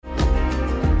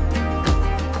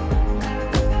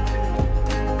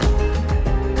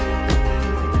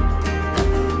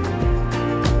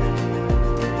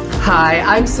Hi,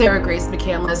 I'm Sarah Grace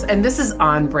McCandless, and this is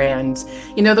On Brand.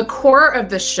 You know, the core of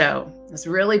the show is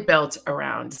really built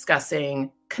around discussing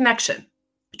connection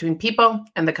between people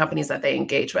and the companies that they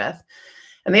engage with.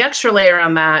 And the extra layer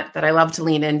on that I love to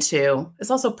lean into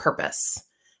is also purpose.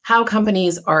 How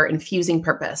companies are infusing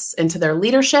purpose into their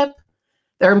leadership,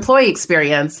 their employee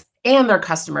experience, and their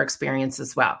customer experience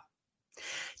as well.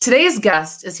 Today's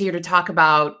guest is here to talk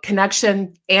about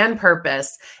connection and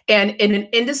purpose, and in an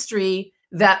industry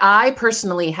that I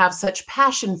personally have such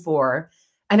passion for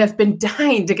and have been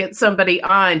dying to get somebody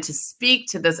on to speak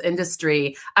to this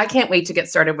industry. I can't wait to get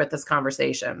started with this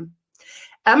conversation.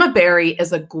 Emma Barry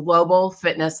is a global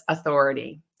fitness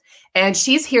authority, and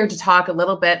she's here to talk a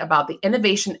little bit about the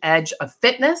innovation edge of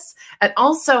fitness and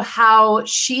also how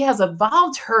she has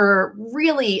evolved her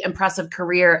really impressive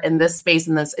career in this space,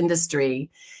 in this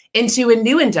industry, into a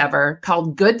new endeavor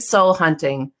called Good Soul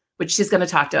Hunting, which she's going to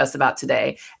talk to us about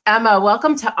today. Emma,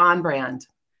 welcome to On Brand.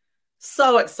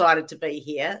 So excited to be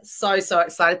here. So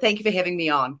excited. Thank you for having me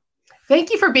on. Thank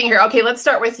you for being here. Okay, let's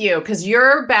start with you because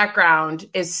your background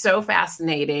is so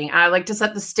fascinating. I like to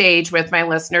set the stage with my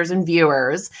listeners and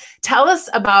viewers. Tell us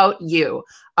about you.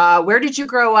 Where did you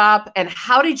grow up and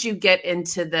how did you get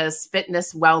into this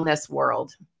fitness wellness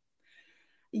world?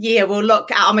 Yeah, well, look,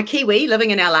 I'm a Kiwi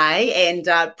living in LA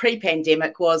and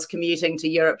pre-pandemic was commuting to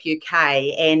Europe, UK.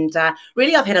 And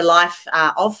really, I've had a life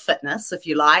of fitness, if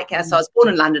you like. So I was born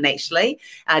in London, actually.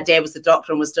 Dad was the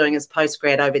doctor and was doing his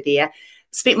postgrad over there.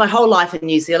 Spent my whole life in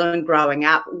New Zealand growing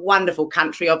up. Wonderful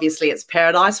country. Obviously, it's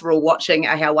paradise. We're all watching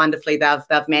how wonderfully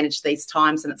they've managed these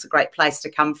times, and it's a great place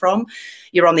to come from.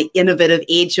 You're on the innovative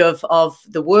edge of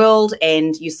the world,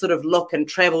 and you sort of look and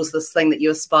travel's this thing that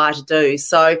you aspire to do.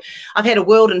 So I've had a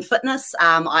world in fitness.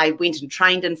 I went and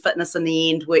trained in fitness in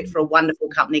the end, worked for a wonderful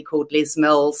company called Les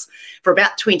Mills for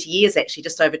about 20 years, actually,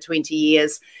 just over 20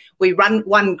 years. We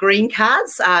won green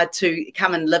cards to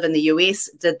come and live in the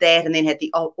US, did that, and then had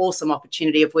the awesome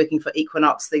opportunity of working for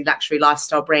Equinox, the luxury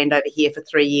lifestyle brand over here for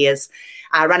 3 years,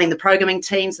 running the programming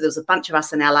team. So there was a bunch of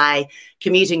us in LA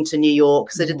commuting to New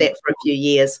York. So I did that for a few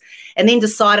years and then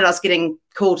decided I was getting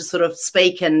called to sort of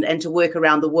speak and to work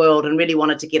around the world and really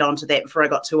wanted to get onto that before I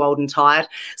got too old and tired.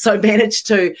 So I managed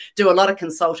to do a lot of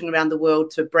consulting around the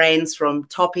world to brands from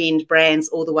top end brands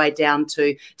all the way down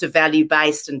to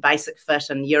value-based and basic fit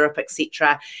in Europe,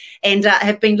 etc. And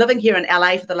have been living here in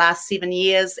LA for the last 7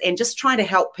 years and just trying to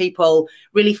help people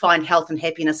really find health and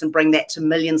happiness and bring that to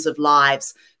millions of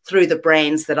lives through the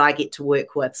brands that I get to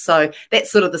work with. So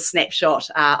that's sort of the snapshot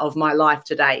of my life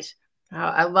to date. Oh,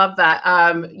 I love that.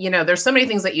 There's so many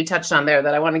things that you touched on there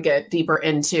that I want to get deeper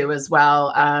into as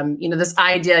well. This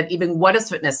idea of even what does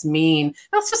fitness mean?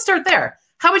 Let's just start there.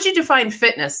 How would you define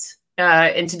fitness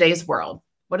in today's world?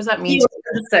 What does that mean?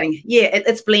 Interesting. Yeah,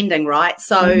 it's blending, right?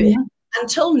 So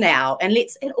until now, and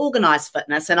let's organized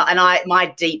fitness, and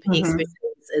my deep expertise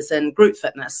is in group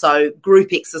fitness. So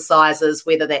group exercises,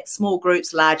 whether that's small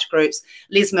groups, large groups.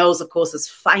 Les Mills, of course, is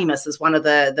famous as one of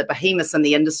the behemoths in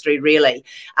the industry, really,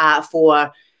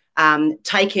 for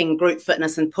taking group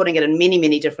fitness and putting it in many,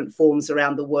 many different forms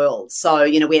around the world. So,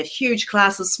 we have huge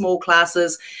classes, small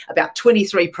classes, about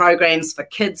 23 programs for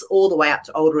kids all the way up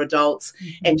to older adults,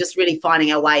 and just really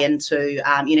finding our way into,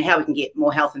 how we can get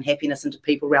more health and happiness into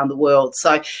people around the world.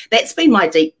 So that's been my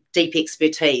deep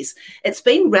expertise. It's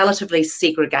been relatively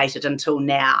segregated until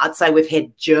now. I'd say we've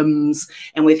had gyms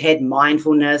and we've had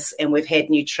mindfulness and we've had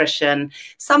nutrition.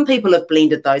 Some people have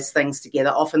blended those things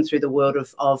together, often through the world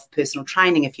of personal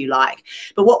training, if you like.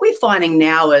 But what we're finding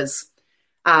now is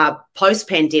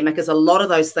post-pandemic is a lot of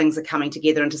those things are coming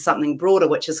together into something broader,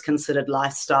 which is considered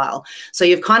lifestyle. So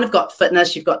you've kind of got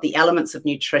fitness, you've got the elements of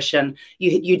nutrition,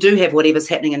 you do have whatever's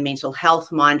happening in mental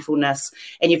health, mindfulness,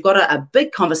 and you've got a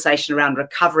big conversation around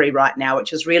recovery right now,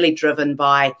 which is really driven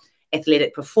by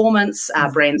athletic performance,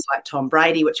 brands like Tom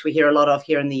Brady, which we hear a lot of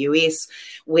here in the US,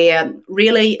 where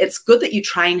really it's good that you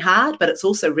train hard, but it's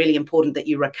also really important that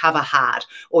you recover hard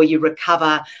or you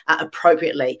recover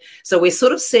appropriately. So we're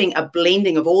sort of seeing a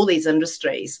blending of all these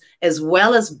industries as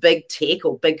well as big tech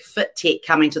or big fit tech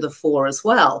coming to the fore as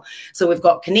well. So we've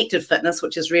got connected fitness,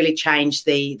 which has really changed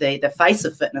the face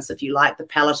of fitness, if you like, the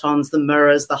Pelotons, the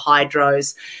Mirrors, the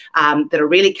Hydros that are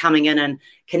really coming in and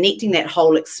connecting that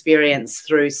whole experience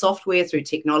through software, through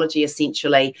technology,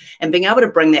 essentially, and being able to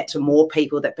bring that to more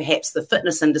people that perhaps the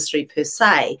fitness industry per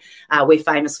se, we're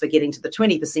famous for getting to the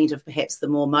 20% of perhaps the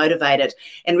more motivated,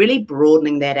 and really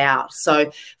broadening that out. So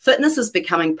fitness is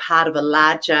becoming part of a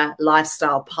larger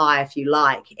lifestyle pie, if you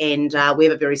like, and we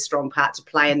have a very strong part to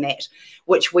play in that,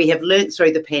 which we have learnt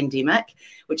through the pandemic,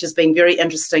 which has been very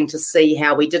interesting to see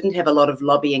how we didn't have a lot of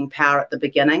lobbying power at the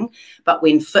beginning, but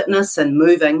when fitness and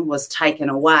moving was taken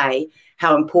away,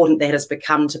 how important that has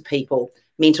become to people: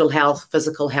 mental health,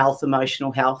 physical health,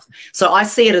 emotional health. So I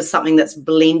see it as something that's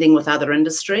blending with other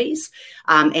industries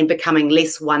and becoming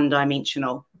less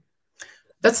one-dimensional.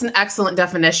 That's an excellent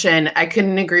definition. I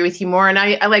couldn't agree with you more. And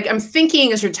I'm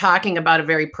thinking as you're talking about a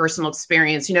very personal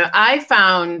experience, I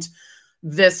found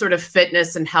this sort of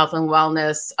fitness and health and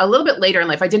wellness a little bit later in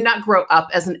life. I did not grow up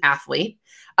as an athlete.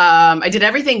 I did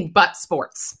everything but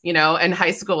sports, in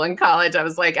high school and college. I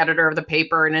was like editor of the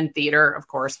paper and in theater, of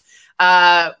course.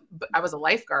 But I was a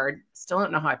lifeguard. Still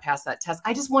don't know how I passed that test.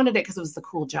 I just wanted it because it was the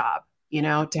cool job,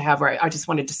 to have where I just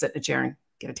wanted to sit in a chair and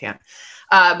get a tan.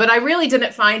 But I really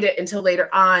didn't find it until later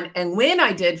on. And when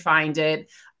I did find it,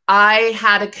 I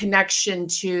had a connection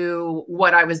to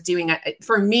what I was doing.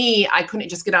 For me, I couldn't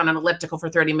just get on an elliptical for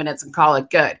 30 minutes and call it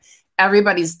good.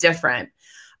 Everybody's different.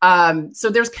 So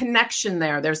there's connection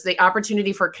there. There's the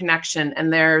opportunity for connection,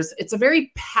 and it's a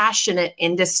very passionate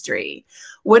industry.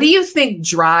 What do you think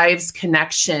drives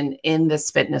connection in this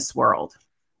fitness world?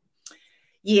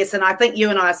 Yes, and I think you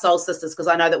and I are soul sisters, because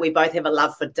I know that we both have a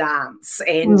love for dance.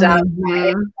 And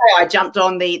I jumped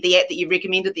on the app that you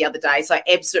recommended the other day, so I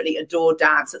absolutely adore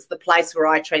dance. It's the place where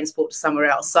I transport to somewhere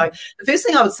else. So the first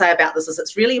thing I would say about this is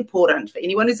it's really important for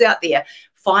anyone who's out there,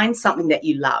 find something that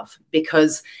you love,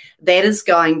 because that is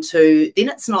going to, then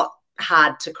it's not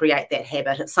hard to create that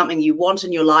habit. It's something you want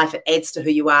in your life. It adds to who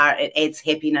you are. It adds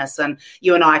happiness. And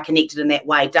you and I are connected in that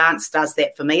way. Dance does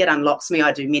that for me. It unlocks me.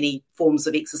 I do many forms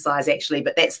of exercise actually,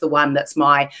 but that's the one that's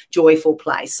my joyful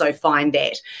place. So find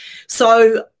that.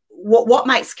 So what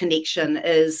makes connection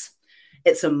is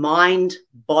it's a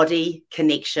mind-body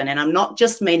connection. And I'm not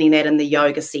just meaning that in the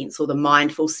yoga sense or the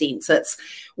mindful sense. It's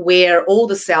where all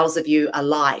the cells of you are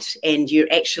light and you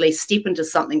actually step into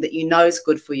something that you know is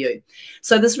good for you.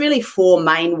 So there's really 4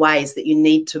 main ways that you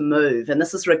need to move. And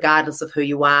this is regardless of who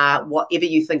you are, whatever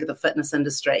you think of the fitness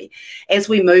industry. As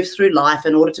we move through life,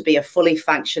 in order to be a fully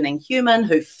functioning human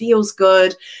who feels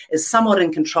good, is somewhat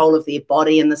in control of their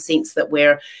body in the sense that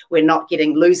we're not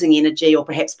losing energy or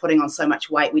perhaps putting on so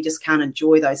much weight, we just can't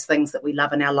enjoy those things that we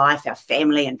love in our life, our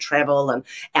family and travel and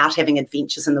out having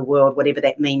adventures in the world, whatever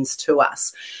that means to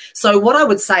us. So what I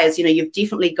would say is, you've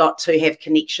definitely got to have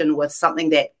connection with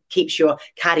something that keeps your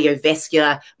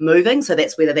cardiovascular moving. So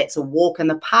that's whether that's a walk in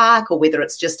the park or whether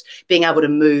it's just being able to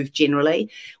move generally.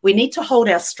 We need to hold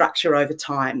our structure over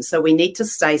time. So we need to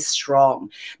stay strong.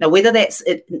 Now, whether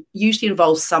it usually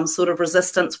involves some sort of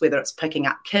resistance, whether it's picking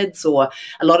up kids, or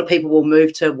a lot of people will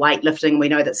move to weightlifting. We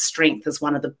know that strength is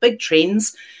one of the big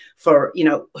trends for,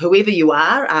 whoever you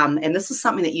are. And this is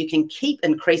something that you can keep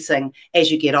increasing as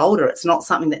you get older. It's not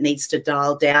something that needs to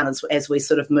dial down as we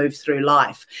sort of move through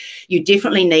life. You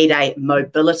definitely need a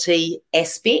mobility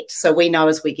aspect. So we know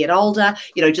as we get older,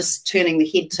 just turning the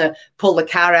head to pull the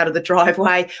car out of the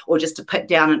driveway or just to bend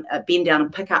down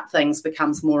and pick up things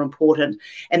becomes more important.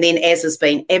 And then, as has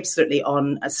been absolutely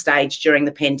on a stage during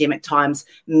the pandemic times,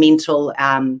 mental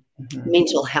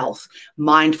health,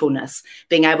 mindfulness,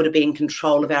 being able to be in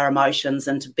control of our emotions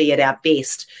and to be at our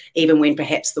best, even when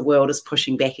perhaps the world is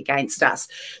pushing back against us.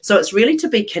 So it's really to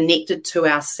be connected to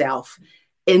ourselves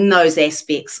in those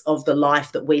aspects of the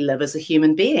life that we live as a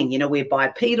human being. We're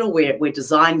bipedal, we're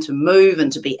designed to move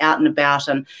and to be out and about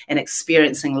and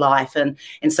experiencing life. And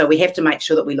so we have to make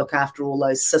sure that we look after all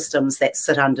those systems that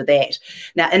sit under that.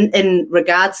 Now, in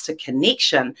regards to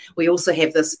connection, we also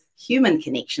have this human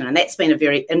connection. And that's been a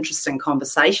very interesting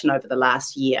conversation over the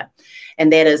last year.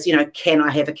 And that is, can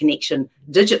I have a connection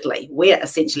digitally? We're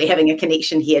essentially having a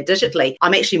connection here digitally.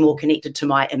 I'm actually more connected to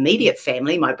my immediate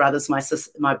family, my brother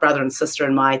and sister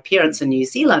and my parents in New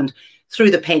Zealand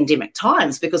through the pandemic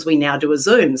times, because we now do a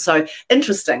Zoom. So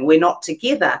interesting, we're not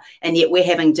together and yet we're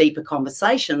having deeper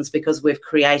conversations because we've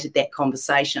created that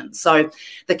conversation. So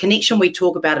the connection we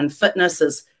talk about in fitness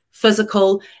is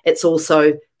physical. It's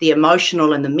also the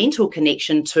emotional and the mental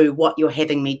connection to what you're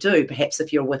having me do, perhaps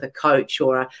if you're with a coach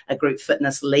or a group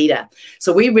fitness leader.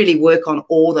 So we really work on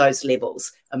all those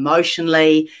levels.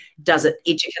 Emotionally, does it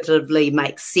educatively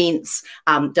make sense?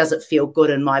 Does it feel good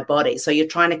in my body? So you're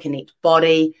trying to connect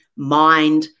body,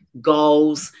 mind,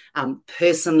 goals.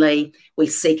 Personally, we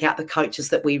seek out the coaches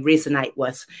that we resonate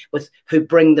with who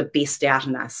bring the best out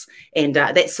in us. And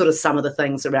that's sort of some of the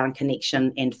things around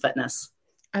connection and fitness.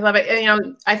 I love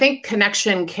it. I think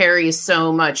connection carries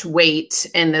so much weight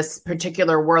in this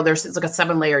particular world. It's like a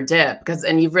 7-layer dip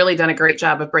and you've really done a great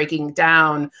job of breaking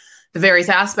down the various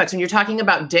aspects. When you're talking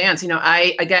about dance,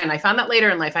 I found that later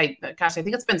in life. I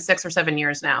think it's been 6 or 7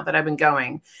 years now that I've been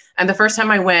going. And the first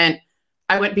time I went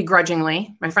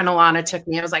begrudgingly. My friend Alana took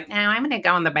me. I was like, no, I'm going to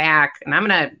go in the back and I'm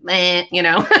going to,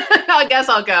 I guess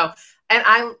I'll go. And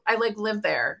I live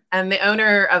there. And the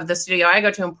owner of the studio I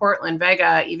go to in Portland,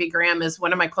 Vega, Evie Graham, is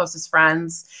one of my closest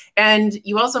friends. And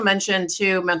you also mentioned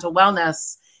too, mental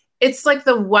wellness. It's like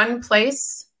the one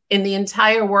place in the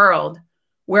entire world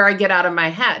where I get out of my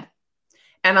head.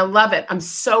 And I love it. I'm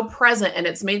so present, and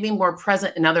it's made me more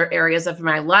present in other areas of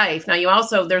my life. Now,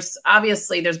 there's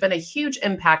been a huge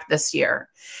impact this year.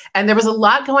 And there was a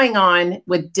lot going on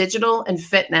with digital and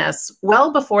fitness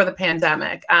well before the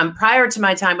pandemic. Prior to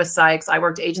my time with Sykes, I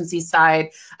worked agency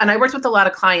side, and I worked with a lot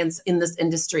of clients in this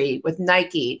industry with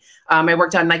Nike. I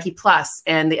worked on Nike Plus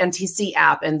and the NTC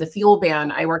app and the Fuel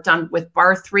Band. I worked on with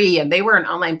Bar3, and they were an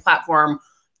online platform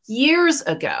years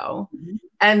ago. Mm-hmm.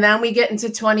 And then we get into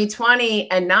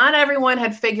 2020 and not everyone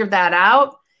had figured that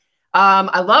out.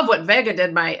 I love what Vega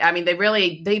did.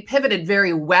 They pivoted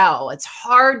very well. It's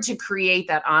hard to create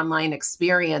that online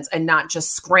experience and not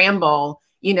just scramble,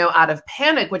 out of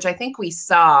panic, which I think we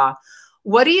saw.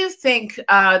 What do you think?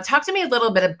 Talk to me a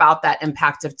little bit about that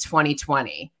impact of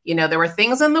 2020. There were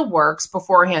things in the works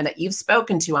beforehand that you've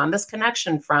spoken to on this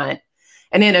connection front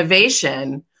and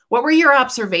innovation. What were your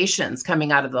observations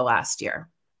coming out of the last year?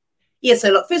 Yeah,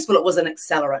 so look, first of all, it was an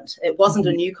accelerant. It wasn't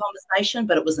a new conversation,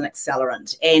 but it was an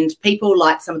accelerant. And people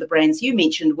like some of the brands you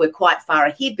mentioned were quite far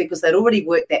ahead because they'd already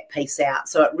worked that piece out.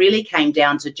 So it really came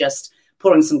down to just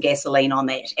pouring some gasoline on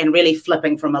that and really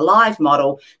flipping from a live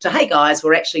model to, hey guys,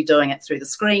 we're actually doing it through the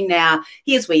screen now.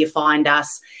 Here's where you find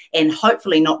us. And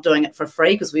hopefully not doing it for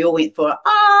free, because we all went for,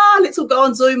 let's all go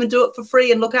on Zoom and do it for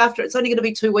free and look after it. It's only going to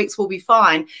be 2 weeks, we'll be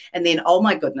fine. And then, oh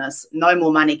my goodness, no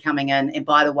more money coming in. And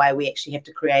by the way, we actually have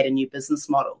to create a new business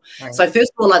model. Right. So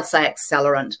first of all, I'd say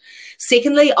accelerant.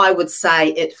 Secondly, I would say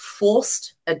it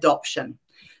forced adoption.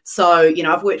 So,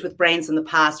 I've worked with brands in the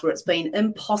past where it's been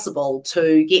impossible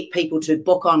to get people to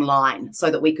book online so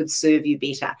that we could serve you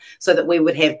better, so that we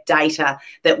would have data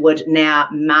that would now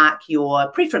mark your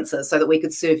preferences so that we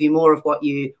could serve you more of what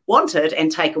you wanted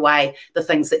and take away the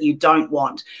things that you don't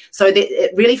want. So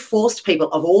it really forced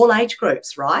people of all age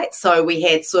groups, right? So we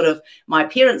had sort of my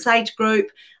parents' age group,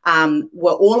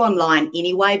 were all online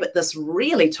anyway, but this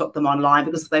really took them online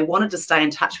because if they wanted to stay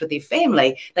in touch with their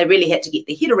family, they really had to get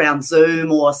their head around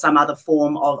Zoom or some other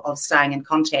form of staying in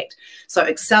contact. So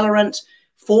accelerant,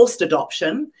 forced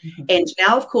adoption. Mm-hmm. And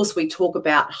now, of course, we talk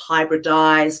about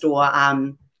hybridized or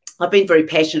I've been very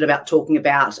passionate about talking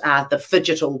about the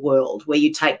phygital world, where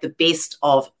you take the best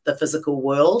of the physical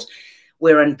world.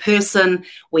 We're in person.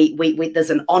 We there's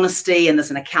an honesty and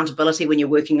there's an accountability when you're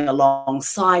working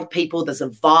alongside people. There's a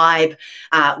vibe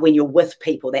when you're with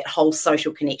people, that whole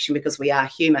social connection, because we are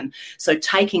human. So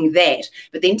taking that,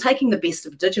 but then taking the best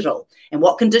of digital. And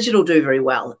what can digital do very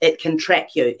well? It can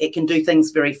track you. It can do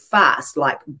things very fast,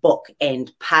 like book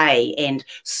and pay and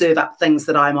serve up things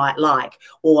that I might like,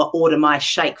 or order my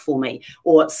shake for me,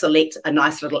 or select a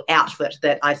nice little outfit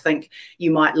that I think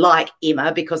you might like,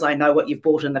 Emma, because I know what you've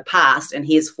bought in the past. And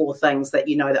here's 4 things that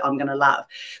you know that I'm going to love.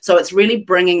 So it's really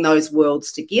bringing those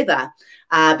worlds together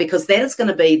because that is going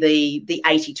to be the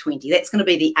 80-20. That's going to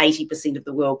be the 80% of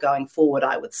the world going forward,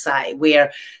 I would say,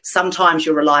 where sometimes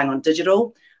you're relying on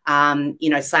digital. Say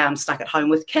I'm stuck at home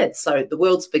with kids. So the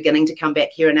world's beginning to come back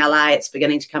here in LA. It's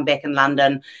beginning to come back in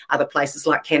London. Other places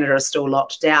like Canada are still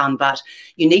locked down, but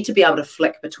you need to be able to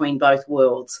flick between both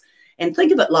worlds. And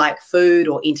think of it like food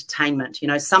or entertainment.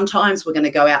 Sometimes we're going to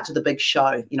go out to the big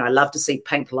show. I love to see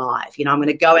Pink live. I'm going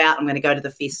to go out, I'm going to go to the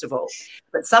festival.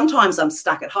 But sometimes I'm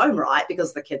stuck at home, right,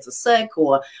 because the kids are sick,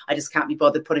 or I just can't be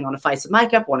bothered putting on a face of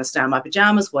makeup, want to stay in my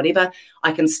pajamas, whatever.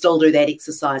 I can still do that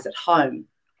exercise at home.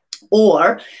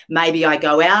 Or maybe I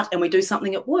go out and we do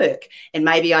something at work, and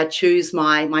maybe I choose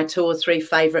my 2 or 3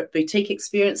 favorite boutique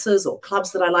experiences or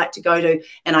clubs that I like to go to,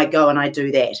 and I go and I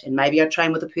do that. And maybe I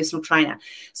train with a personal trainer.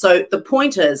 So the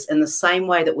point is, in the same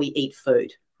way that we eat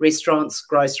food, restaurants,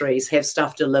 groceries, have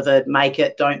stuff delivered, make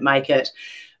it, don't make it,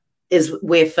 is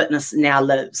where fitness now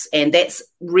lives. And that's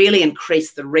really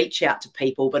increased the reach out to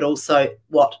people, but also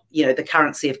the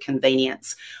currency of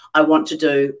convenience. I want to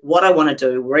do what I want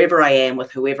to do wherever I am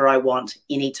with whoever I want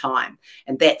anytime.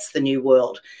 And that's the new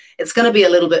world. It's going to be a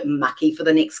little bit mucky for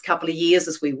the next couple of years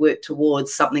as we work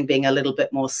towards something being a little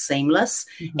bit more seamless.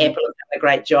 Mm-hmm. Apple has done a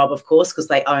great job, of course, because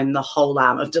they own the whole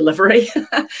arm of delivery.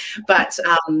 But,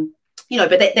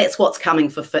 that's what's coming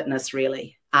for fitness,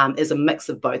 really. Is a mix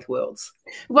of both worlds.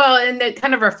 Well, and it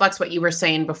kind of reflects what you were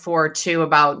saying before, too,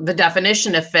 about the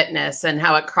definition of fitness and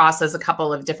how it crosses a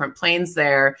couple of different planes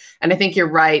there. And I think you're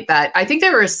right that I think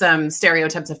there are some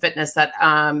stereotypes of fitness that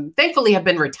thankfully have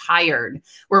been retired.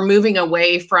 We're moving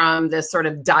away from this sort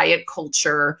of diet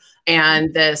culture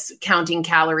and this counting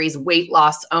calories, weight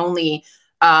loss only.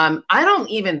 I don't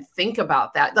even think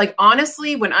about that. Like,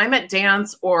 honestly, when I'm at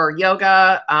dance or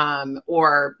yoga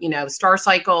or, Star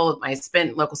Cycle, my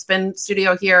local spin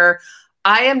studio here,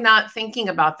 I am not thinking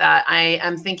about that. I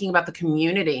am thinking about the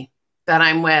community that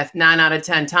I'm with 9 out of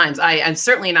 10 times. I'm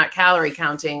certainly not calorie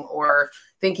counting or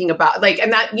thinking about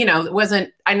and that, it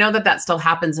wasn't, I know that still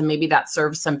happens and maybe that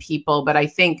serves some people, but I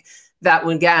think that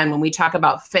when we talk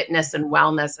about fitness and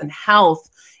wellness and health,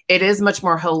 it is much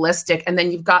more holistic. And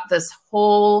then you've got this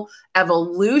whole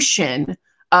evolution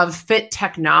of fit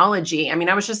technology. I mean,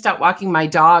 I was just out walking my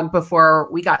dog before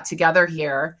we got together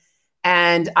here,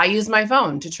 and I use my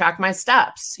phone to track my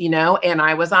steps, and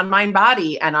I was on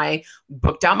MindBody and I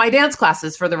booked out my dance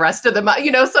classes for the rest of the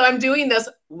month, so I'm doing this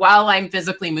while I'm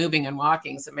physically moving and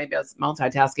walking. So maybe I was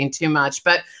multitasking too much,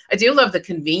 but I do love the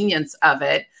convenience of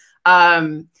it.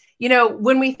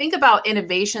 When we think about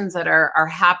innovations that are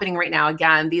happening right now,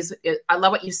 again, I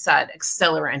love what you said,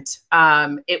 accelerant.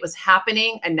 It was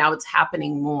happening and now it's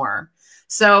happening more.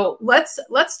 So let's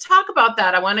talk about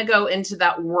that. I want to go into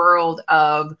that world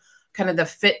of kind of the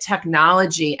fit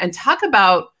technology and talk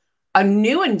about a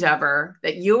new endeavor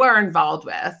that you are involved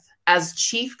with as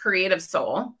Chief Creative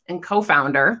Soul and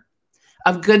co-founder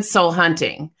of Good Soul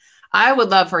Hunting. I would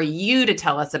love for you to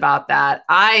tell us about that.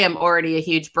 I am already a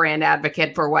huge brand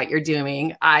advocate for what you're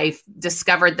doing. I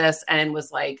discovered this and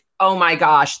was like, oh my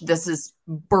gosh, this is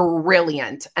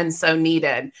brilliant and so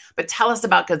needed. But tell us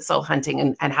about Good Soul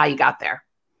Hunting and how you got there.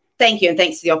 Thank you, and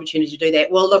thanks for the opportunity to do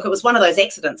that. Well, look, it was one of those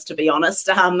accidents, to be honest.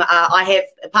 I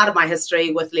have part of my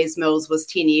history with Les Mills was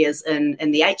 10 years in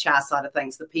the HR side of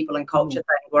things, the people and culture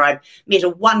thing, where I met a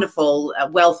wonderful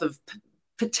wealth of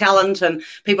talent and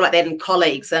people like that and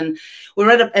colleagues, and we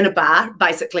were in a bar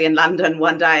basically in London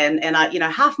one day, and I,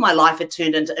 half my life had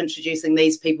turned into introducing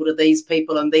these people to these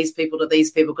people and these people to these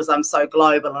people because I'm so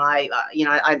global and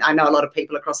I know a lot of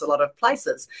people across a lot of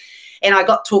places. And I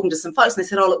got talking to some folks and they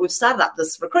said, oh, look, we've started up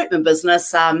this recruitment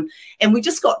business. And we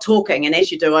just got talking, and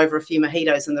as you do, over a few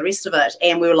mojitos and the rest of it.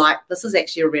 And we were like, this is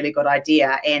actually a really good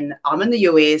idea. And I'm in the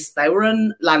US, they were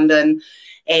in London,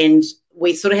 and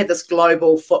we sort of had this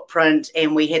global footprint,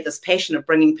 and we had this passion of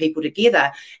bringing people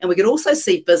together. And we could also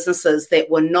see businesses that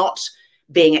were not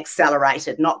being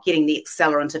accelerated, not getting the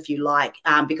accelerant, if you like,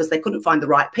 because they couldn't find the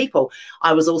right people.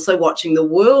 I was also watching the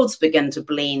worlds begin to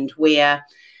blend, where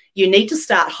you need to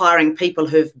start hiring people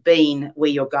who've been where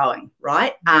you're going,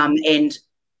 right? And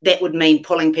that would mean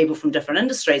pulling people from different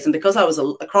industries. And because I was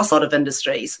across a lot of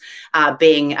industries,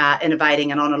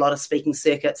 innovating and on a lot of speaking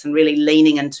circuits and really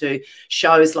leaning into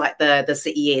shows like the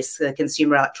CES, the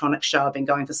Consumer Electronics Show, I've been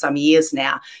going for some years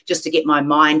now, just to get my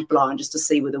mind blown, just to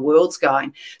see where the world's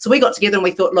going. So we got together and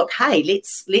we thought, look, hey,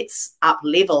 let's up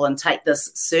level and take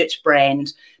this search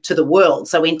brand to the world.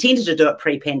 So we intended to do it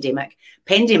pre-pandemic.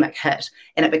 Pandemic hit,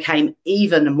 and it became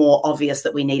even more obvious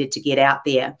that we needed to get out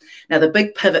there. Now, the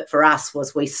big pivot for us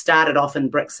was we started off in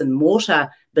bricks and mortar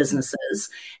businesses,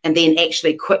 and then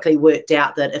actually quickly worked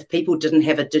out that if people didn't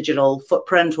have a digital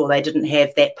footprint or they didn't have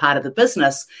that part of the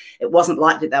business, it wasn't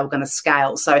likely they were going to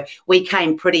scale. So we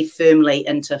came pretty firmly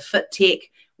into fit tech,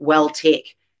 well tech,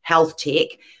 health tech.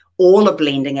 All are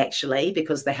blending, actually,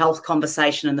 because the health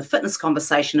conversation and the fitness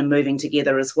conversation are moving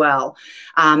together as well.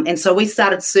 And so we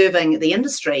started serving the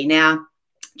industry. Now,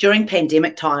 during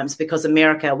pandemic times, because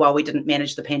America, while we didn't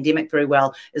manage the pandemic very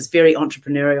well, is very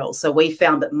entrepreneurial. So we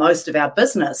found that most of our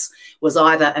business was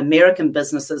either American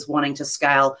businesses wanting to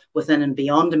scale within and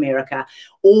beyond America,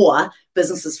 or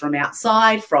businesses from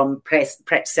outside, from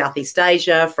perhaps Southeast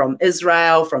Asia, from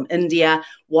Israel, from India,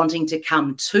 wanting to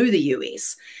come to the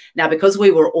US. Now, because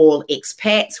we were all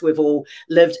expats, we've all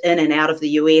lived in and out of the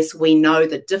US, we know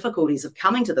the difficulties of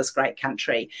coming to this great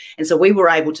country. And so we were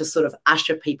able to sort of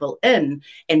usher people in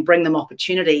and bring them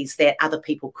opportunities that other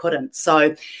people couldn't.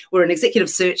 So we're an executive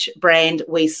search brand.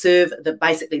 We serve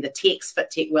basically the techs, fit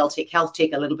tech, well tech, health tech,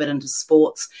 a little bit into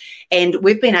sports. And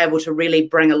we've been able to really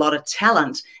bring a lot of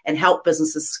talent and help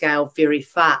businesses scale very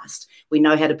fast. We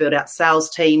know how to build out sales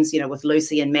teams, with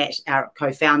Lucy and Matt, our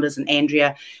co-founders, and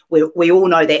Andrea. We all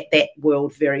know that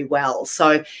world very well.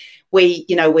 So we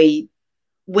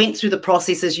went through the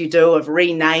processes you do of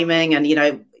renaming, and,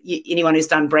 anyone who's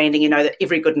done branding, that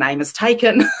every good name is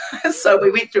taken. So we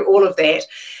went through all of that.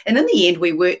 And in the end,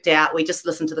 we just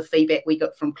listened to the feedback we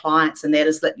got from clients, and that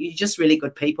is that you're just really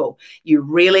good people. You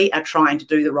really are trying to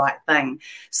do the right thing.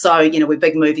 So, we're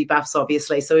big movie buffs,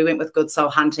 obviously. So we went with Good Soul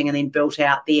Hunting and then built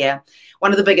out there.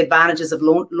 One of the big advantages of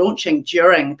launching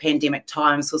during pandemic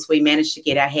times was we managed to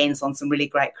get our hands on some really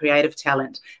great creative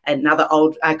talent. Another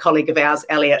old colleague of ours,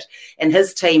 Elliot, and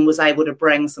his team was able to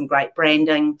bring some great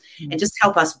branding and just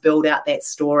help us build out that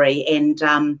story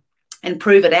and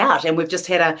prove it out. And we've just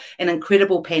had an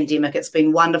incredible pandemic. It's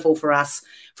been wonderful for us,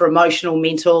 for emotional,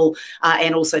 mental,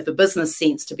 and also for business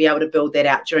sense, to be able to build that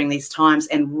out during these times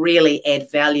and really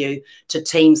add value to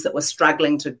teams that were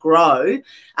struggling to grow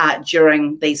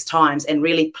during these times, and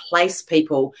really place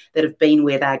people that have been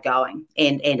where they're going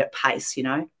and at pace,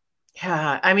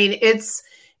 Yeah, I mean,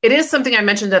 it is something I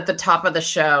mentioned at the top of the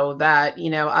show that,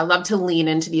 I love to lean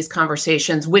into these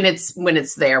conversations when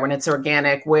it's there, when it's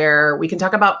organic, where we can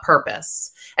talk about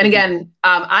purpose. And again,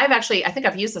 I think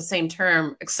I've used the same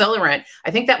term, accelerant.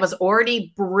 I think that was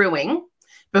already brewing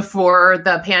before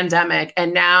the pandemic.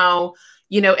 And now,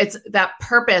 it's that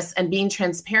purpose and being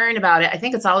transparent about it. I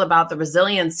think it's all about the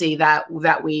resiliency that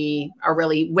we are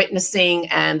really witnessing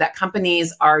and that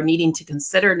companies are needing to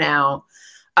consider now.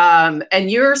 And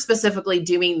you're specifically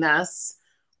doing this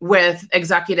with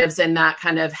executives in that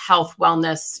kind of health,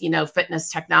 wellness, fitness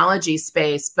technology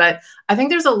space. But I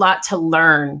think there's a lot to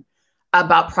learn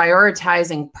about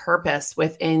prioritizing purpose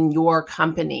within your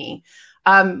company.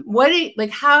 What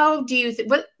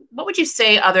would you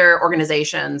say other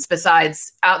organizations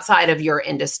besides outside of your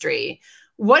industry,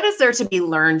 what is there to be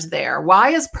learned there?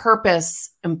 Why is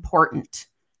purpose important?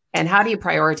 And how do you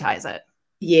prioritize it?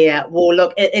 Yeah, well,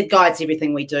 look, it guides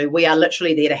everything we do. We are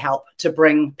literally there to help, to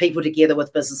bring people together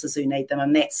with businesses who need them.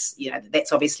 And that's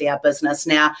obviously our business.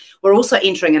 Now, we're also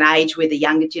entering an age where the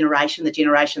younger generation, the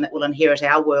generation that will inherit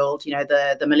our world,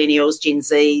 the millennials, Gen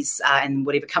Zs, and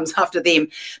whatever comes after them,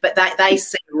 but they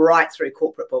see right through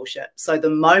corporate bullshit. So the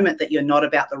moment that you're not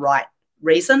about the right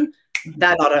reason,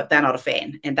 they're not a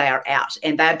fan, and they are out,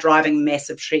 and they're driving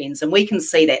massive trends, and we can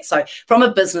see that. So from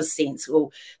a business sense,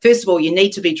 well, first of all, you need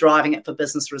to be driving it for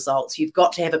business results. You've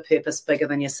got to have a purpose bigger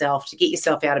than yourself to get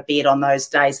yourself out of bed on those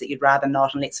days that you'd rather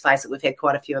not. And let's face it, we've had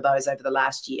quite a few of those over the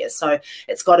last year. So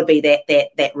it's got to be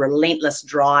that relentless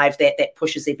drive that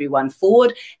pushes everyone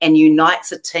forward and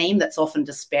unites a team that's often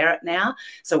disparate now.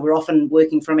 So we're often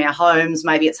working from our homes.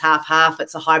 Maybe it's half.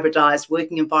 It's a hybridized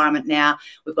working environment now.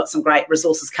 We've got some great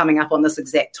resources coming up on this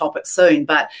exact topic soon,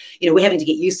 but we're having to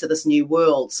get used to this new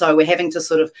world, so we're having to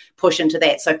sort of push into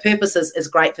that. So purpose is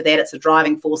great for that. It's a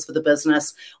driving force for the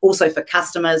business, also for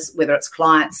customers, whether it's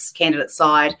clients, candidate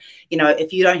side.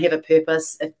 If you don't have a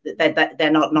purpose,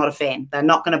 they're not a fan. They're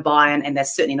not going to buy in, and they're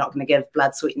certainly not going to give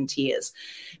blood, sweat and tears.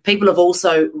 People have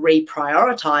also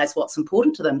reprioritized what's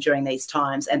important to them during these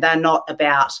times, and they're not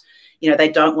about they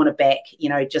don't want to back,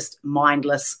 just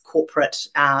mindless corporate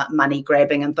money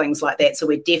grabbing and things like that. So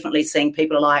we're definitely seeing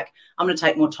people are like, I'm going to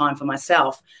take more time for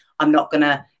myself. I'm not going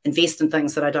to invest in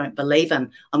things that I don't believe in.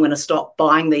 I'm going to stop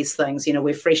buying these things.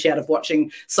 We're fresh out of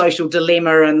watching Social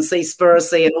Dilemma and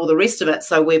Seaspiracy and all the rest of it.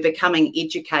 So we're becoming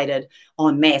educated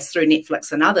en masse through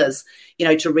Netflix and others,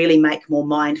 to really make more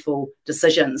mindful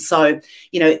decisions. So,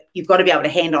 you've got to be able to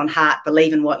hand on heart,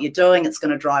 believe in what you're doing. It's going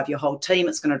to drive your whole team.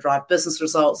 It's going to drive business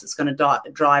results. It's going to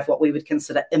drive what we would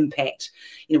consider impact.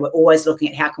 We're always looking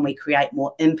at how can we create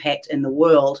more impact in the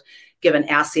world, given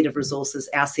our set of resources,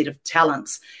 our set of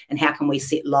talents, and how can we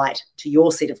set light to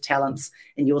your set of talents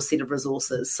and your set of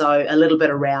resources. So a little bit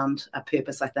around a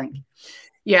purpose, I think.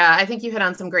 Yeah, I think you hit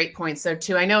on some great points there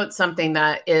too. I know it's something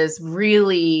that is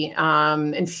really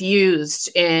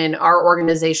infused in our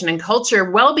organization and culture,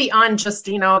 well beyond just,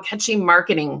 a catchy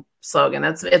marketing slogan.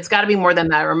 It's got to be more than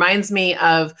that. It reminds me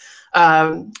of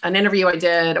an interview I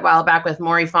did a while back with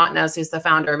Maury Fontenot, who's the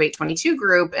founder of 822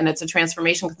 Group, and it's a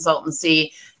transformation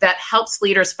consultancy that helps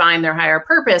leaders find their higher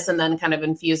purpose and then kind of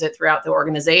infuse it throughout the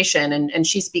organization. And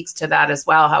she speaks to that as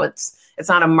well, how it's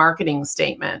not a marketing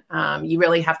statement. You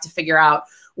really have to figure out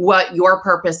what your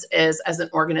purpose is as an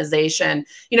organization.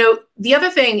 The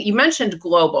other thing you mentioned,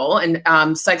 global, and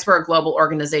Sykes, we're a global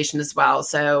organization as well.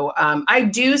 So I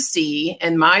do see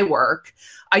in my work,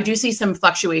 some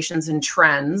fluctuations in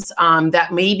trends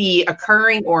that may be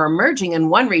occurring or emerging in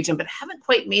one region, but haven't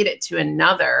quite made it to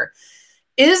another.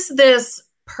 Is this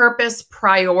purpose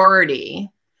priority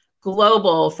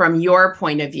global from your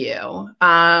point of view? Or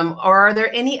are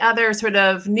there any other sort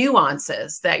of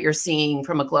nuances that you're seeing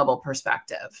from a global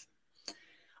perspective?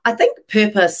 I think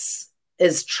purpose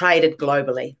is traded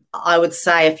globally. I would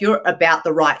say if you're about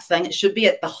the right thing, it should be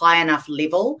at the high enough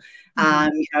level.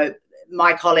 You know,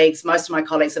 most of my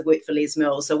colleagues have worked for Les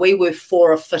Mills, so we were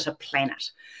for a fitter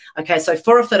planet. Okay, so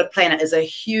for a fitter planet is a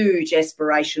huge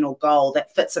aspirational goal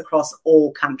that fits across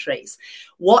all countries.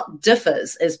 What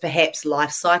differs is perhaps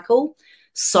life cycle,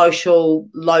 social,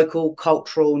 local,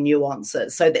 cultural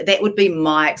nuances. So that would be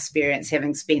my experience,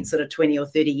 having spent sort of 20 or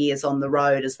 30 years on the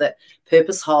road, is that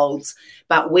purpose holds,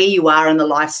 but where you are in the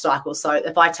life cycle. So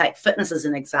if I take fitness as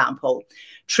an example,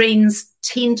 trends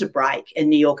tend to break in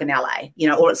New York and LA, you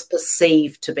know, or it's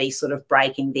perceived to be sort of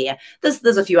breaking there.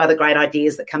 There's a few other great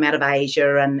ideas that come out of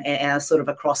Asia and are sort of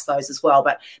across those as well,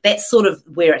 but that's sort of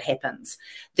where it happens.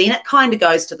 Then it kind of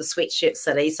goes to the sweatshirt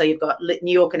city. So you've got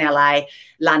New York and LA,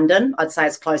 London, I'd say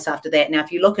it's close after that. Now,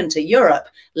 if you look into Europe,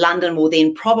 London will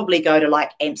then probably go to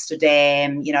like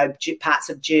Amsterdam, you know, parts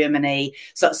of Germany.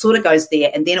 So it sort of goes there,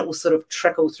 and then it will sort of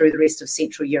trickle through the rest of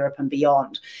Central Europe and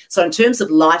beyond. So in terms of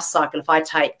life cycle, if I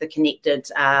take the connected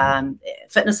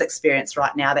fitness experience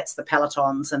right now, that's the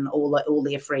Pelotons and all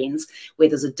their friends, where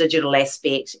there's a digital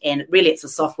aspect, and really it's a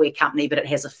software company, but it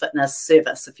has a fitness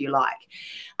service, if you like.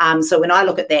 So when I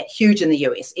look at that, huge in the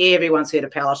US, everyone's heard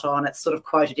of Peloton. It's sort of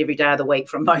quoted every day of the week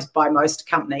by most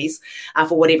companies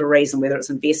for whatever reason, whether it's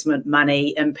investment,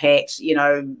 money, impact, you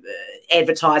know,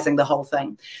 advertising, the whole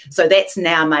thing. So that's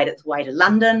now made its way to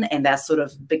London, and they're sort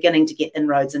of beginning to get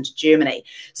inroads into Germany.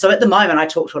 So at the moment, I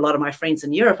talk to a lot of my friends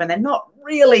in Europe, and they're not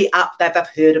really up. They've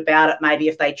heard about it, maybe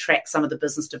if they track some of the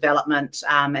business development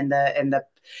and the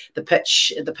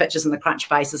pitches and the crunch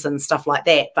bases and stuff like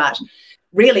that. But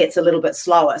really, it's a little bit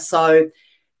slower. So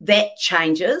that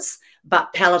changes.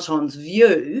 But Peloton's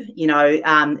view, you know,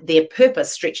 their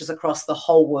purpose stretches across the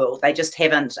whole world. They just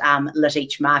haven't lit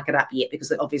each market up yet, because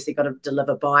they've obviously got to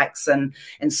deliver bikes and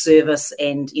service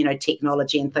and, you know,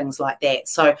 technology and things like that.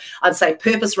 So I'd say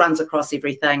purpose runs across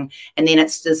everything, and then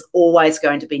there's always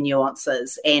going to be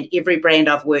nuances. And every brand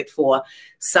I've worked for,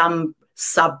 some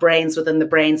sub-brands within the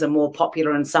brands are more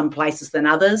popular in some places than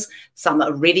others. Some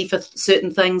are ready for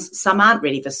certain things, some aren't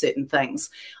ready for certain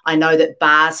things. I know that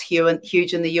bar's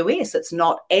huge in the US. It's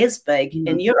not as big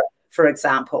in Europe, for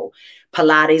example.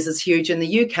 Pilates is huge in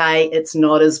the UK. It's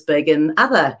not as big in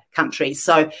other countries.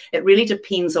 So it really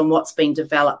depends on what's been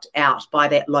developed out by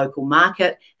that local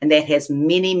market. And that has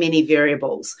many, many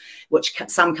variables, which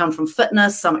some come from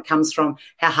fitness, some it comes from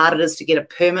how hard it is to get a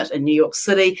permit in New York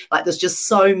City. Like, there's just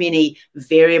so many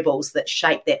variables that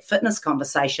shape that fitness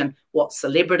conversation, what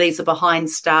celebrities are behind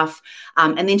stuff,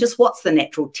 and then just what's the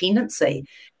natural tendency.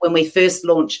 When we first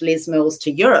launched Les Mills to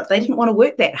Europe, they didn't want to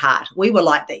work that hard. We were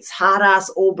like these hard-ass,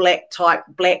 all-black type,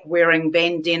 black-wearing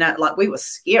bandana. Like, we were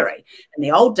scary in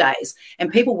the old days,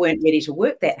 and people weren't ready to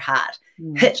work that hard.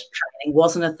 HIIT training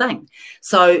wasn't a thing.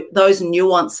 So those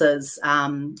nuances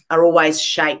are always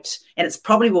shaped, and it's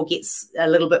probably will get a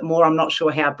little bit more. I'm not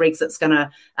sure how Brexit's going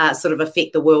to sort of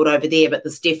affect the world over there, but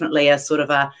there's definitely a sort of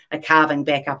a carving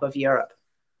back up of Europe.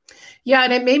 Yeah,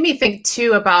 and it made me think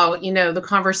too about, you know, the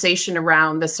conversation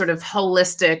around the sort of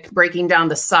holistic, breaking down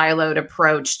the siloed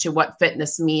approach to what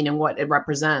fitness means and what it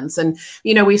represents. And,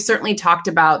 you know, we've certainly talked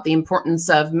about the importance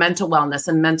of mental wellness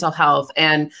and mental health,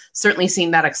 and certainly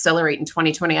seeing that accelerate in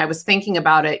 2020. I was thinking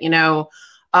about it, you know,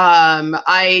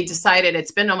 I decided,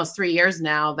 it's been almost 3 years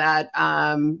now, that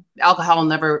alcohol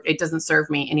it doesn't serve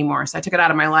me anymore. So I took it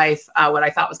out of my life, what I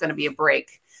thought was going to be a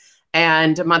break.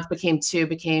 And a month became 2,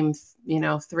 became, you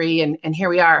know, 3, and here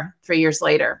we are 3 years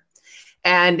later.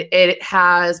 And it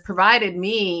has provided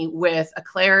me with a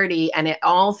clarity, and it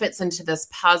all fits into this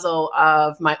puzzle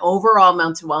of my overall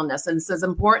mental wellness. And this is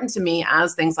important to me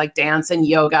as things like dance and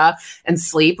yoga and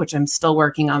sleep, which I'm still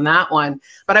working on that one.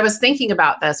 But I was thinking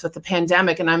about this with the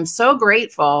pandemic, and I'm so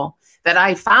grateful that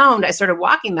I started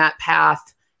walking that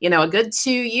path, you know, a good 2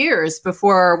 years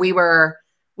before we were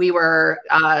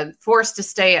forced to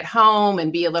stay at home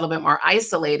and be a little bit more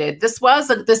isolated. This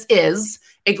is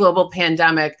a global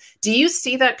pandemic. Do you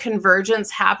see that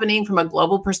convergence happening from a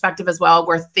global perspective as well,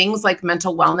 where things like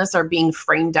mental wellness are being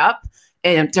framed up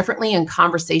differently in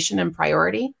conversation and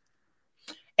priority?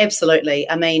 Absolutely.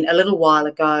 I mean, a little while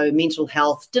ago, mental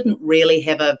health didn't really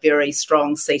have a very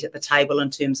strong seat at the table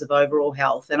in terms of overall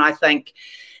health. And I think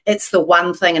it's the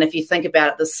one thing, and if you think about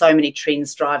it, there's so many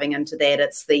trends driving into that.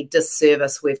 It's the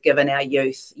disservice we've given our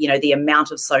youth, you know, the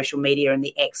amount of social media and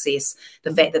the access,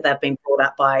 the fact that they've been brought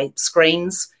up by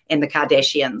screens and the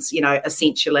Kardashians,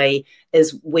 essentially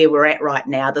is where we're at right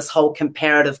now, this whole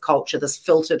comparative culture, this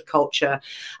filtered culture.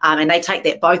 And they take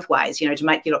that both ways, to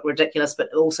make you look ridiculous,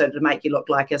 but also to make you look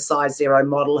like a size 0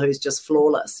 model who's just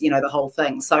flawless, the whole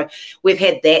thing. So we've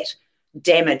had that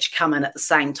damage come in at the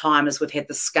same time as we've had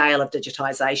the scale of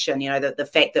digitization, the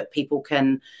fact that people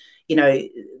can,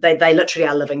 they literally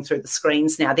are living through the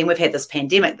screens now. Then we've had this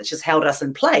pandemic that's just held us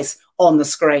in place on the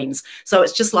screens. So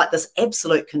it's just like this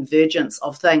absolute convergence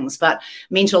of things. But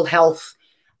mental health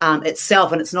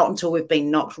itself, and it's not until we've been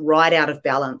knocked right out of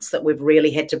balance that we've really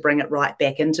had to bring it right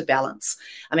back into balance.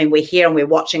 I mean, we're here and we're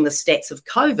watching the stats of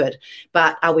COVID,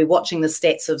 but are we watching the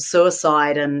stats of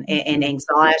suicide and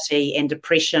anxiety and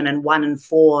depression and 1 in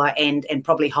 4 and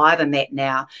probably higher than that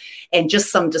now? And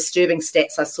just some disturbing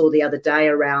stats I saw the other day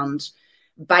around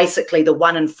basically the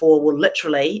 1 in 4 will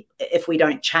literally, if we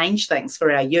don't change things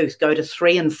for our youth, go to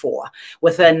 3 in 4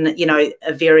 within,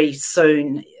 a very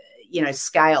soon,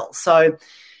 scale. So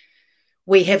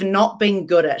we have not been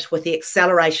good at, with the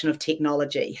acceleration of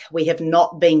technology, we have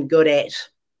not been good at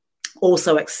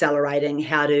also accelerating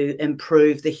how to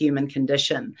improve the human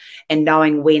condition and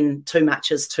knowing when too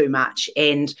much is too much,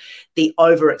 and the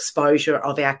overexposure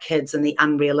of our kids and the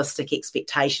unrealistic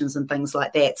expectations and things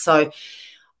like that. So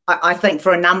I think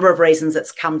for a number of reasons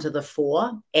it's come to the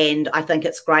fore, and I think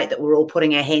it's great that we're all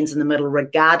putting our hands in the middle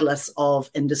regardless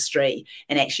of industry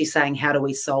and actually saying, how do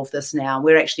we solve this now?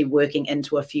 We're actually working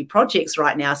into a few projects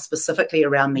right now specifically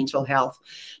around mental health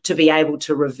to be able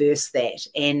to reverse that.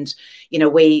 And,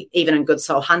 we, even in Good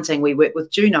Soul Hunting, we work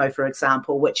with Juno, for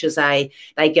example, which is they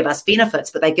give us benefits,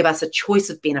 but they give us a choice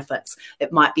of benefits.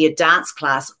 It might be a dance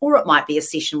class, or it might be a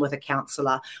session with a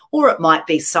counsellor, or it might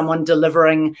be someone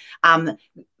delivering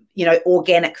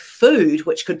organic food,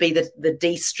 which could be the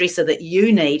de-stressor that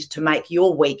you need to make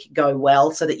your week go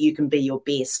well so that you can be your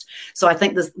best. So I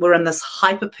think we're in this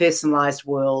hyper-personalized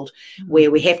world where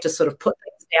we have to sort of put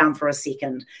things down for a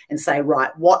second and say,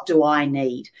 right, what do I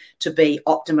need to be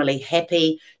optimally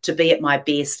happy, to be at my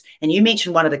best? And you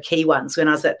mentioned one of the key ones. When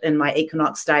I was in my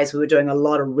Equinox days, we were doing a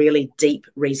lot of really deep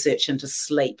research into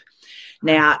sleep.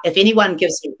 Now, if anyone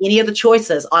gives me any of the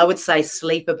choices, I would say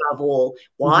sleep above all.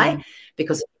 Why?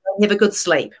 Because if I don't have a good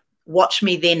sleep, watch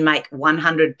me then make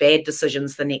 100 bad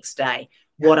decisions the next day.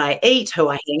 What I eat, who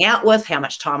I hang out with, how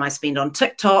much time I spend on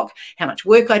TikTok, how much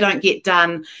work I don't get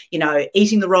done,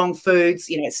 eating the wrong foods,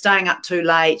 staying up too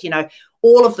late,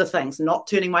 all of the things, not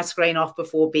turning my screen off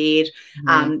before bed.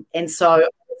 And so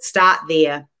start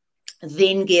there.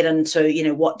 Then get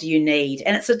into, what do you need?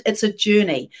 And it's a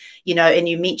journey, and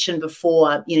you mentioned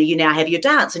before, you now have your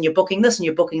dance and you're booking this and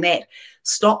you're booking that.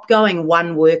 Stop going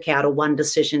one workout or one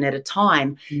decision at a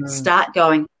time. Start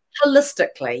going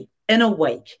holistically in a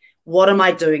week. What am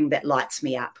I doing that lights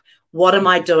me up? What am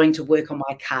I doing to work on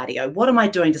my cardio? What am I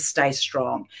doing to stay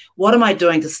strong? What am I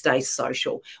doing to stay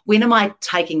social? When am I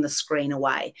taking the screen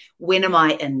away? When am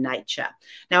I in nature?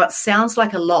 Now, it sounds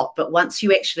like a lot, but once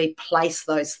you actually place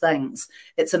those things,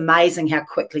 it's amazing how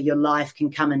quickly your life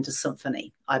can come into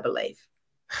symphony, I believe.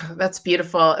 That's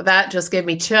beautiful. That just gave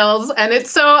me chills. And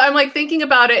I'm like thinking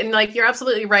about it, and like, you're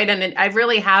absolutely right. And I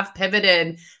really have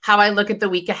pivoted how I look at the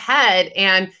week ahead,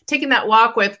 and taking that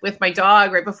walk with my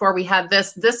dog right before we had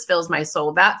this fills my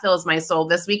soul. That fills my soul.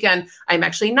 This weekend, I'm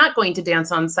actually not going to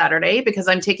dance on Saturday because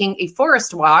I'm taking a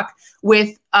forest walk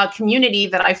with a community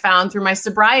that I found through my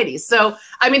sobriety. So,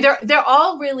 I mean, they're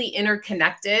all really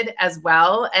interconnected as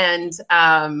well. And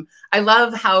I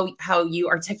love how you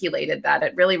articulated that.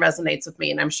 It really resonates with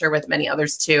me, and I'm sure with many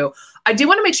others too. I do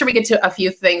want to make sure we get to a few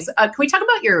things. Can we talk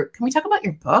about your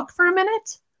book for a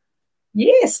minute?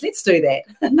 Yes, let's do that.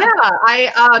 Yeah,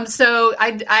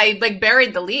 I like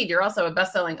buried the lead. You're also a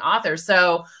best-selling author.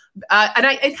 So, and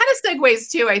it kind of segues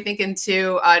too, I think,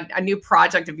 into a new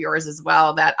project of yours as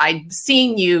well that I've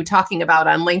seen you talking about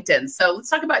on LinkedIn. So let's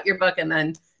talk about your book and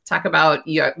then talk about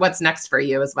what's next for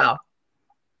you as well.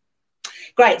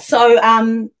 Great.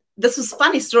 So this was a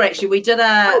funny story, actually. We did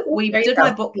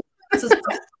my book. This is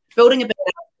Building a Better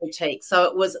Boutique. So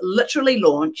it was literally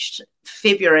launched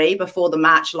February before the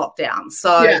March lockdown.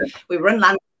 So we were in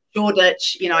London,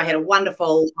 Shoreditch. I had a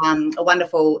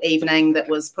wonderful evening that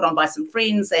was put on by some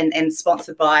friends and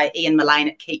sponsored by Ian Mullane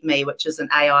at Keep Me, which is an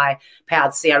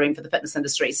AI-powered CRM for the fitness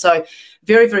industry. So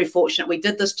very, very fortunate. We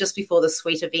did this just before the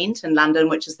Sweet event in London,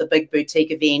 which is the big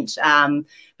boutique event.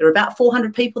 There were about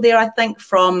 400 people there, I think,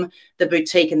 from the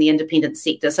boutique and the independent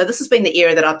sector. So this has been the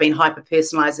area that I've been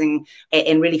hyper-personalizing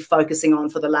and really focusing on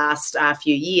for the last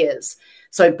few years.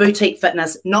 So boutique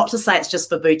fitness, not to say it's just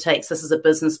for boutiques. This is a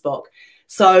business book.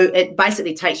 So it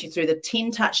basically takes you through the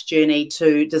 10-touch journey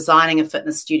to designing a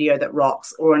fitness studio that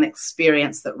rocks, or an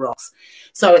experience that rocks.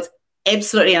 So it's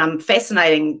absolutely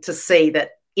fascinating to see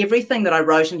that everything that I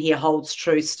wrote in here holds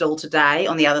true still today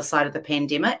on the other side of the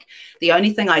pandemic. The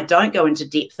only thing I don't go into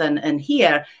depth in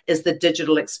here is the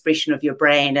digital expression of your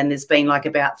brand. And there's been like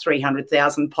about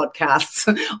 300,000 podcasts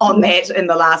on that in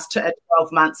the last 12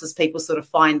 months as people sort of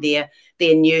find their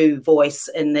new voice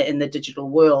in the digital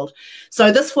world.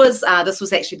 So this was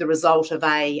actually the result of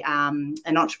an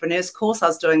entrepreneur's course I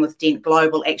was doing with Dent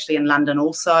Global, actually in London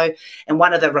also. And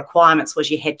one of the requirements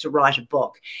was you had to write a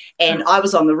book. And I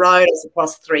was on the road, it was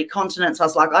across 3 continents. I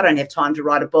was like, I don't have time to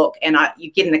write a book. And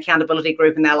you get an accountability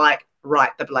group and they're like,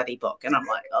 write the bloody book. And I'm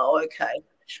like, oh, okay.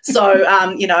 So,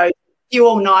 few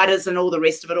all-nighters and all the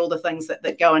rest of it, all the things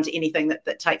that go into anything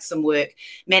that takes some work,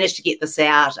 managed to get this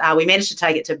out. We managed to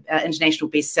take it to international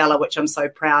bestseller, which I'm so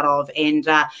proud of. And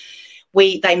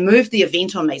they moved the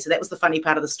event on me. So that was the funny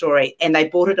part of the story. And they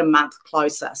brought it a month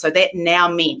closer. So that now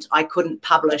meant I couldn't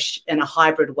publish in a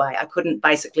hybrid way. I couldn't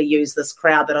basically use this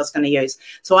crowd that I was going to use.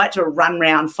 So I had to run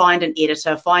around, find an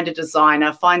editor, find a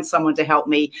designer, find someone to help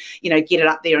me, get it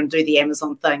up there and do the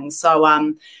Amazon thing.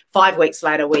 So 5 weeks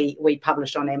later, we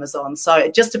published on Amazon. So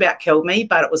it just about killed me,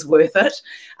 but it was worth it.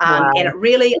 Wow. And it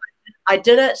really, I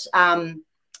did it.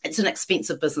 It's an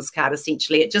expensive business card,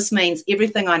 essentially. It just means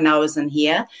everything I know is in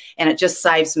here, and it just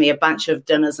saves me a bunch of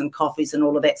dinners and coffees and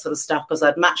all of that sort of stuff, because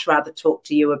I'd much rather talk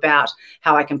to you about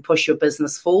how I can push your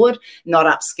business forward, not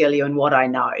upskill you in what I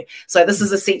know. So this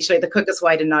is essentially the quickest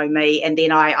way to know me. And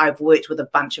then I've worked with a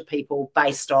bunch of people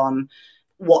based on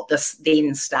what this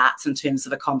then starts in terms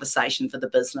of a conversation for the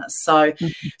business. So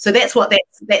that's what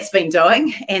that's been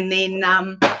doing. And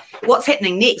then what's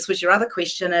happening next, was your other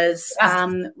question, is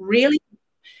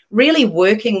really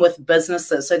working with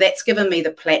businesses. So that's given me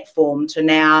the platform to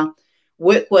now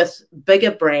work with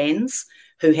bigger brands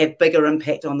who have bigger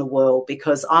impact on the world,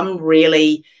 because I'm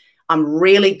really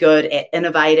good at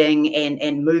innovating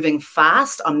and moving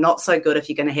fast. I'm not so good if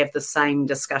you're going to have the same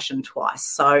discussion twice.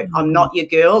 So I'm not your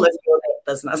girl if you're that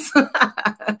business.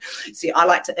 See, I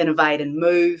like to innovate and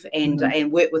move and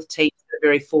work with teams that are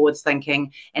very forward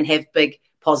thinking and have big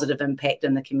positive impact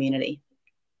in the community.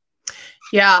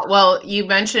 Yeah, well, you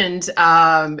mentioned,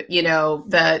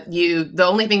 that the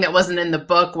only thing that wasn't in the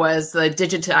book was the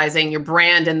digitizing your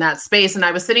brand in that space. And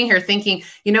I was sitting here thinking,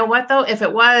 you know what, though, if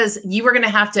it was, you were going to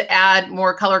have to add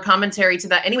more color commentary to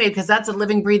that anyway, because that's a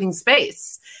living, breathing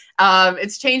space.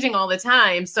 It's changing all the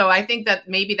time. So I think that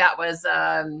maybe that was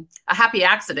a happy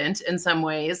accident in some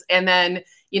ways. And then,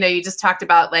 you just talked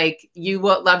about, like, you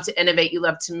love to innovate, you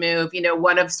love to move.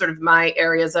 One of sort of my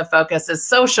areas of focus is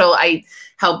social. I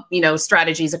help,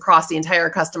 strategies across the entire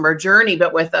customer journey,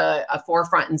 but with a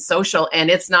forefront in social. And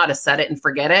it's not a set it and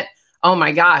forget it. Oh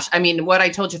my gosh. I mean, what I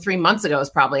told you 3 months ago is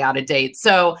probably out of date.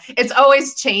 So it's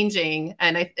always changing.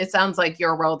 And it sounds like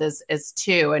your world is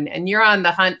too. And you're on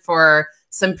the hunt for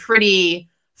some pretty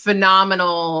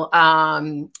phenomenal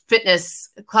fitness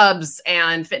clubs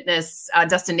and fitness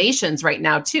destinations right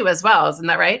now too, as well. Isn't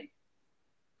that right?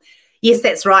 Yes,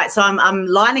 that's right. So I'm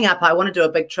lining up. I want to do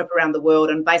a big trip around the world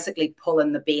and basically pull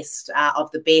in the best of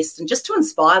the best, and just to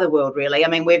inspire the world, really. I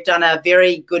mean, we've done a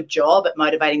very good job at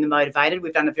motivating the motivated.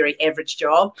 We've done a very average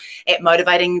job at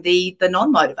motivating the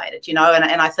non-motivated,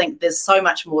 and I think there's so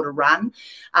much more to run.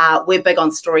 We're big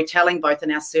on storytelling, both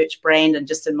in our search brand and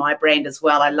just in my brand as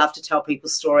well. I love to tell people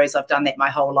stories. I've done that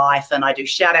my whole life, and I do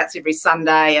shout outs every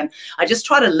Sunday, and I just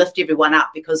try to lift everyone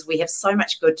up, because we have so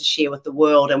much good to share with the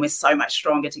world, and we're so much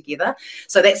stronger together.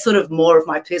 So that's sort of more of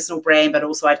my personal brand, but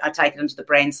also I take it into the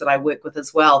brands that I work with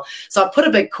as well. So I've put a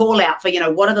big call out for,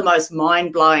 what are the most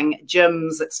mind-blowing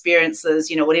gyms, experiences,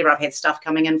 whatever. I've had stuff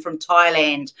coming in from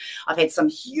Thailand. I've had some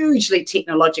hugely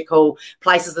technological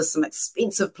places. There's some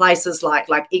expensive places like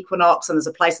Equinox, and there's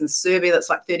a place in Serbia that's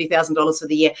like $30,000 for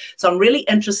the year. So I'm really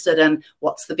interested in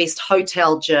what's the best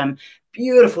hotel gym.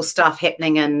 Beautiful stuff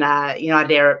happening in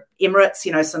United Arab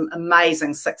Emirates, some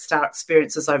amazing 6-star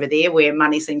experiences over there where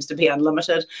money seems to be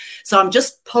unlimited. So I'm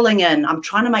just pulling in, I'm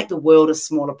trying to make the world a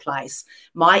smaller place.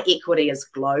 My equity is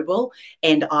global,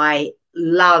 and I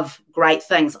love great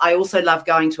things. I also love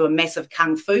going to a massive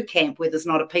kung fu camp where there's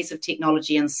not a piece of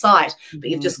technology in sight, but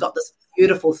you've just got this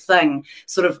beautiful thing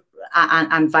sort of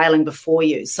unveiling before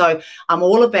you. So I'm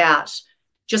all about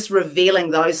just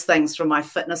revealing those things from my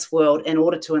fitness world in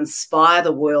order to inspire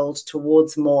the world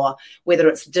towards more, whether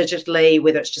it's digitally,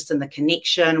 whether it's just in the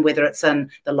connection, whether it's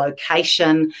in the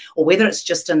location, or whether it's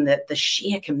just in the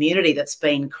sheer community that's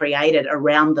been created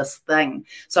around this thing.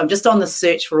 So I'm just on the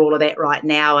search for all of that right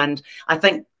now. And I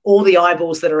think all the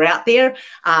eyeballs that are out there.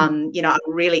 I'm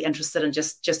really interested in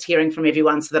just hearing from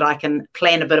everyone so that I can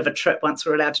plan a bit of a trip once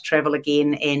we're allowed to travel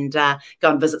again and go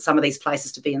and visit some of these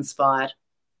places to be inspired.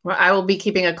 Well, I will be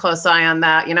keeping a close eye on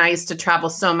that. I used to travel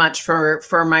so much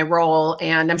for my role,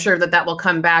 and I'm sure that will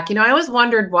come back. I always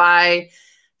wondered why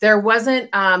there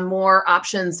wasn't more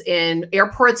options in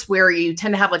airports where you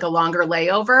tend to have like a longer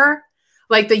layover.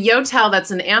 Like the Yotel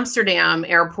that's in Amsterdam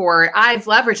airport, I've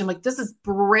leveraged. I'm like, this is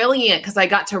brilliant because I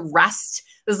got to rest.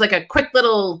 This is like a quick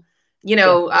little,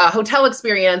 hotel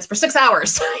experience for 6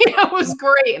 hours. It was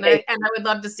great, and I would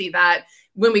love to see that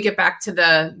when we get back to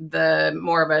the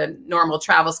more of a normal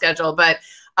travel schedule. But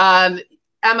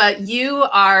Emma, you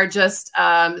are just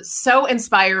so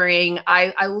inspiring.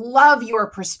 I love your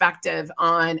perspective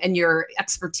and your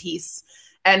expertise,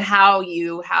 and how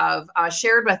you have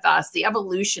shared with us the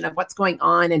evolution of what's going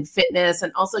on in fitness,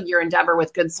 and also your endeavor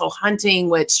with Good Soul Hunting,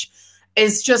 which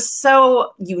is just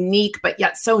so unique, but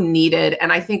yet so needed.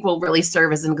 And I think will really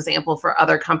serve as an example for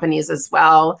other companies as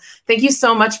well. Thank you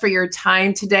so much for your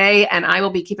time today. And I will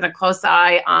be keeping a close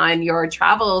eye on your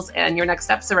travels and your next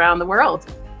steps around the world.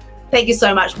 Thank you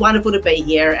so much. Wonderful to be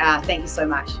here. Thank you so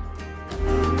much.